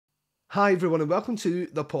Hi everyone and welcome to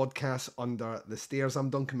the podcast Under the Stairs. I'm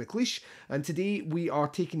Duncan McLeish and today we are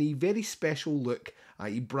taking a very special look at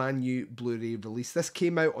a brand new Blu-ray release. This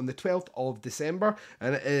came out on the 12th of December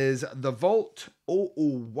and it is the Vault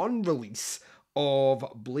 001 release of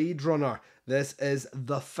Blade Runner. This is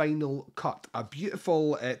the final cut, a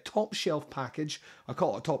beautiful top shelf package. I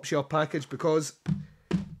call it a top shelf package because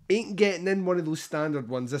ain't getting in one of those standard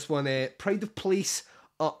ones. This one, pride of place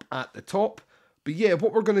up at the top. But yeah,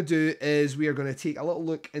 what we're going to do is we are going to take a little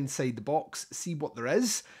look inside the box, see what there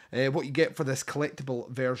is, what you get for this collectible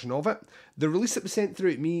version of it. The release that was sent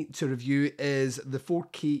through to me to review is the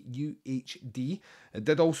 4K UHD. It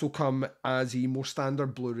did also come as a more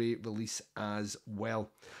standard Blu-ray release as well.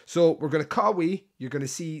 So we're going to cut away. You're going to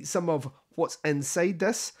see some of what's inside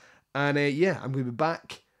this. And yeah, I'm going to be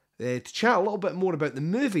back to chat a little bit more about the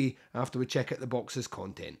movie after we check out the box's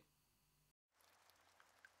content.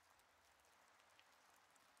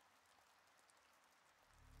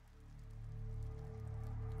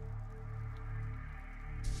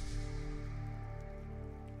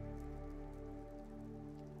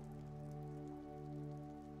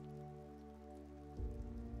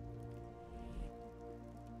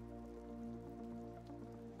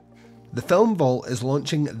 The Film Vault is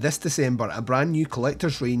launching this December a brand new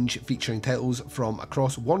collector's range featuring titles from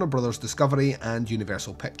across Warner Bros. Discovery and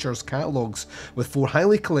Universal Pictures catalogues, with 4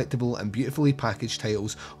 highly collectible and beautifully packaged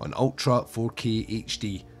titles on Ultra 4K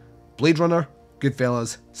HD. Blade Runner,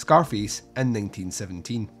 Goodfellas, Scarface and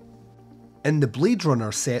 1917. In the Blade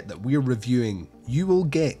Runner set that we're reviewing, you will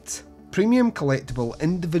get premium collectible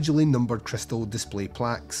individually numbered crystal display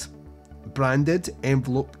plaques, branded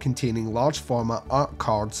envelope containing large format art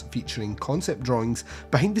cards featuring concept drawings,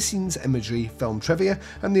 behind the scenes imagery, film trivia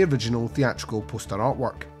and the original theatrical poster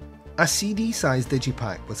artwork. A CD-sized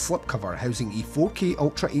digipack with slipcover housing a 4K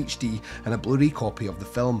Ultra HD and a Blu-ray copy of the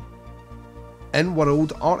film.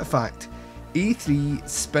 In-world artefact, A3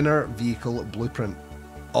 spinner vehicle blueprint.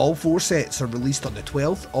 All 4 sets are released on the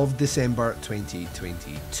 12th of December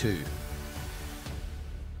 2022.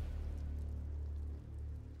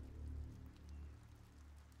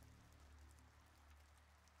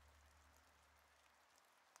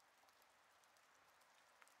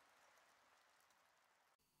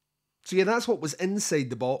 So yeah, that's what was inside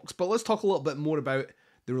the box, but let's talk a little bit more about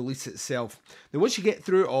the release itself. Now once you get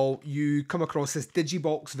through it all, you come across this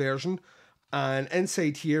digibox version, and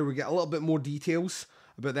inside here we get a little bit more details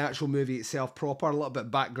about the actual movie itself proper, a little bit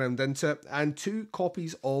of background into it, and 2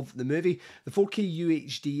 copies of the movie. The 4K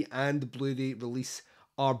UHD and the Blu-ray release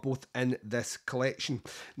are both in this collection.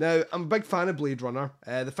 Now, I'm a big fan of Blade Runner.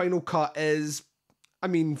 The final cut is, I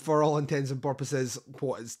mean, for all intents and purposes,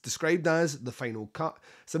 what is described as the final cut.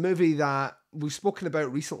 It's a movie that we've spoken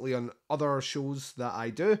about recently on other shows that I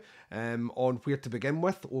do, on Where to Begin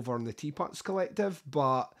With over on the Teapots Collective,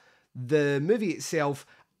 but the movie itself,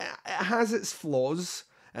 it has its flaws,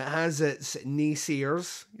 it has its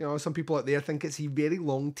naysayers. You know, some people out there think it's a very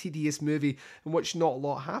long, tedious movie in which not a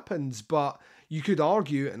lot happens, but you could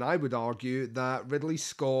argue, and I would argue, that Ridley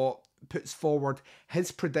Scott puts forward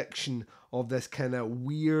his prediction of this kind of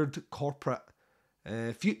weird corporate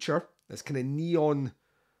future, this kind of neon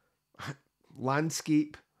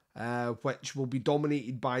landscape, which will be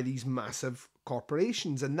dominated by these massive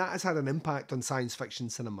corporations, and that has had an impact on science fiction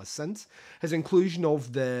cinema since. His inclusion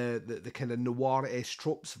of the kind of noir-esque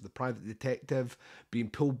tropes of the private detective being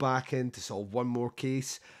pulled back in to solve one more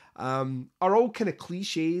case are all kind of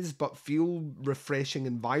cliches but feel refreshing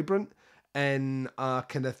and vibrant in a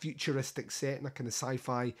kind of futuristic setting, a kind of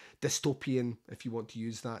sci-fi dystopian, if you want to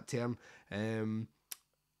use that term.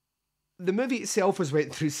 The movie itself has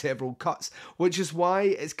went through several cuts, which is why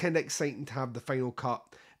it's kind of exciting to have the final cut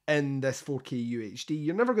in this 4K UHD.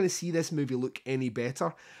 You're never going to see this movie look any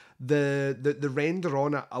better. The render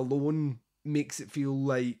on it alone makes it feel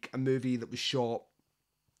like a movie that was shot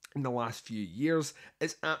in the last few years.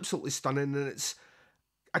 It's absolutely stunning, and it's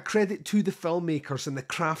a credit to the filmmakers and the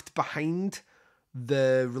craft behind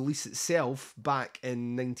the release itself back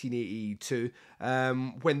in 1982,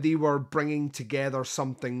 when they were bringing together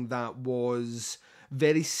something that was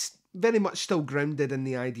very much still grounded in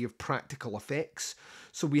the idea of practical effects.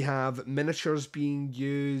 So we have miniatures being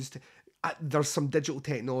used. There's some digital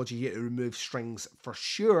technology here to remove strings for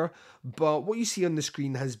sure, but what you see on the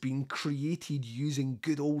screen has been created using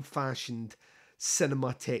good old-fashioned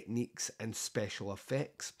cinema techniques and special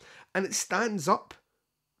effects, and it stands up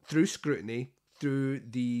through scrutiny, through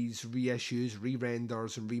these reissues,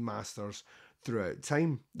 re-renders and remasters throughout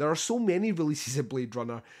time. There are so many releases of Blade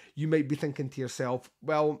Runner, you might be thinking to yourself,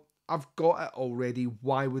 well, I've got it already,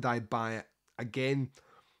 why would I buy it again?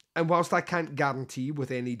 And whilst I can't guarantee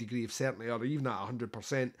with any degree of certainty, or even at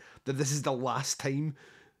 100%, that this is the last time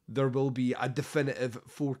there will be a definitive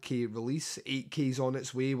 4K release, 8K's on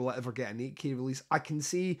its way, will it ever get an 8K release? I can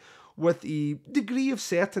say with a degree of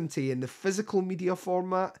certainty in the physical media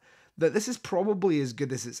format that this is probably as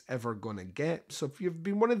good as it's ever going to get. So if you've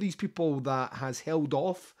been one of these people that has held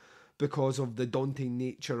off because of the daunting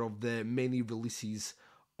nature of the many releases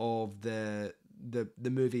of the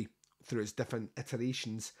movie through its different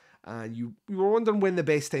iterations, and you were wondering when the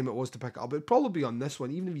best time it was to pick it up, it'd probably be on this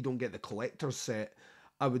one. Even if you don't get the collector's set,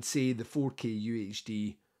 I would say the 4K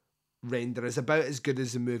UHD render is about as good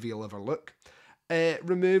as the movie will ever look. It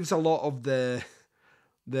removes a lot of the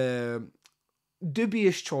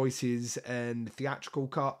dubious choices in the theatrical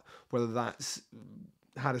cut, whether that's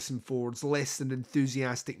Harrison Ford's less than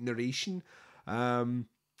enthusiastic narration.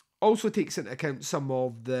 Also takes into account some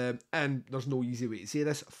of the, and there's no easy way to say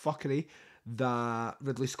this, fuckery that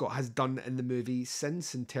Ridley Scott has done in the movie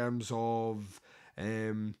since, in terms of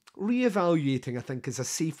re-evaluating, I think is a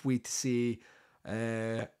safe way to say,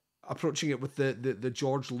 approaching it with the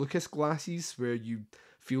George Lucas glasses, where you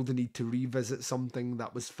feel the need to revisit something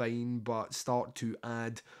that was fine, but start to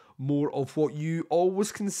add more of what you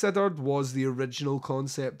always considered was the original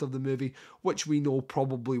concept of the movie, which we know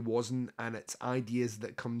probably wasn't, and it's ideas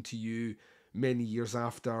that come to you many years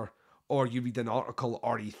after, or you read an article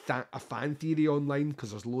or a fan theory online,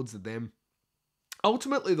 because there's loads of them.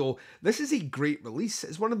 Ultimately though, this is a great release.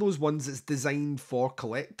 It's one of those ones that's designed for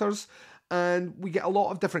collectors, and we get a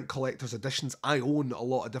lot of different collector's editions. I own a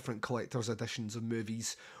lot of different collector's editions of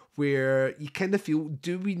movies where you kind of feel,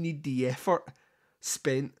 do we need the effort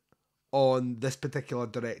spent on this particular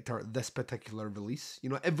director, this particular release? You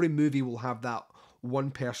know, every movie will have that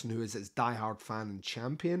one person who is its diehard fan and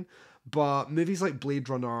champion, but movies like Blade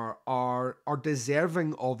Runner are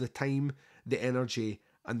deserving of the time, the energy,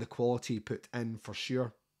 and the quality put in for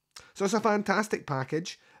sure. So it's a fantastic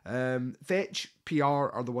package. Fetch PR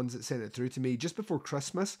are the ones that sent it through to me just before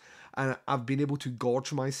Christmas, and I've been able to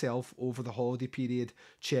gorge myself over the holiday period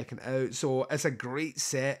checking it out. So it's a great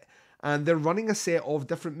set, and they're running a set of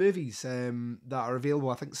different movies that are available.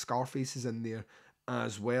 I think Scarface is in there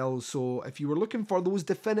as well. So if you were looking for those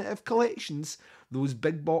definitive collections, those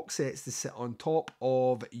big box sets to sit on top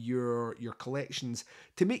of your collections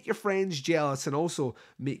to make your friends jealous and also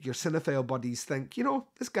make your cinephile buddies think, you know,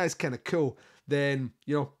 this guy's kind of cool, then,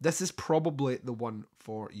 you know, this is probably the one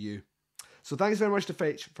for you. So thanks very much to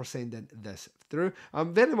Fetch for sending this through.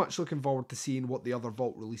 I'm very much looking forward to seeing what the other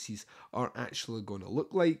Vault releases are actually going to look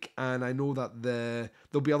like, and I know that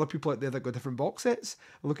there'll be other people out there that got different box sets.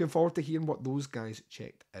 I'm looking forward to hearing what those guys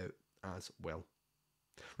checked out as well.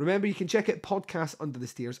 Remember, you can check out Podcast Under the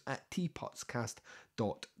Stairs at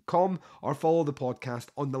tputscast.com, or follow the podcast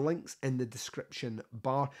on the links in the description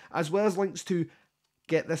bar, as well as links to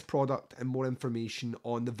get this product and more information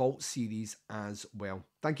on the Vault series as well.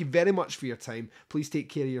 Thank you very much for your time. Please take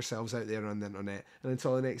care of yourselves out there on the internet. And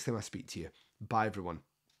until the next time I speak to you, bye everyone.